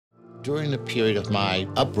During the period of my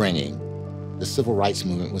upbringing, the civil rights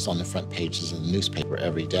movement was on the front pages of the newspaper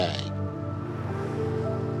every day.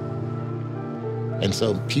 And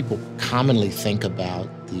so people commonly think about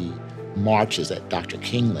the marches that Dr.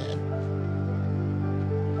 King led.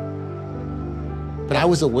 But I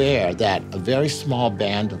was aware that a very small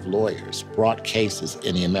band of lawyers brought cases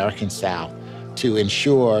in the American South to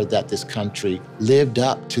ensure that this country lived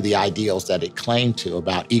up to the ideals that it claimed to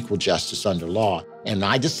about equal justice under law. And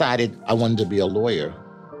I decided I wanted to be a lawyer.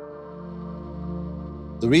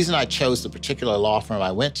 The reason I chose the particular law firm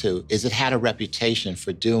I went to is it had a reputation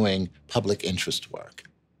for doing public interest work.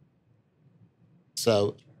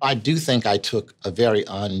 So I do think I took a very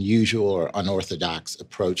unusual or unorthodox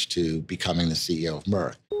approach to becoming the CEO of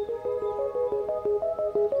Merck.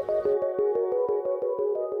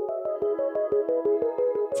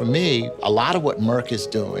 For me, a lot of what Merck is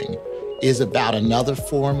doing is about another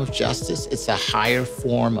form of justice. It's a higher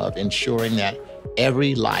form of ensuring that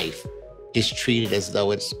every life is treated as though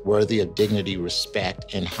it's worthy of dignity,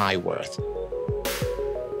 respect, and high worth.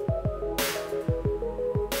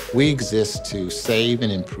 We exist to save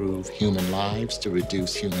and improve human lives, to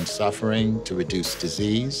reduce human suffering, to reduce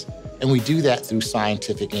disease. And we do that through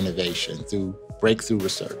scientific innovation, through breakthrough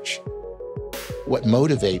research. What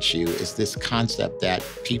motivates you is this concept that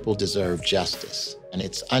people deserve justice. And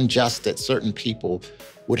it's unjust that certain people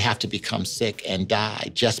would have to become sick and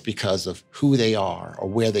die just because of who they are or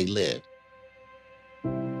where they live.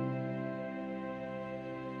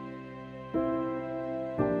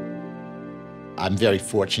 I'm very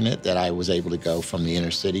fortunate that I was able to go from the inner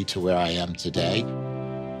city to where I am today.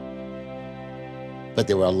 But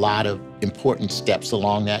there were a lot of important steps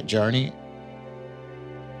along that journey.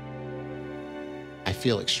 I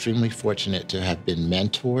feel extremely fortunate to have been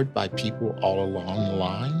mentored by people all along the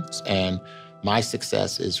lines. And my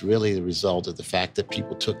success is really the result of the fact that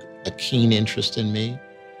people took a keen interest in me,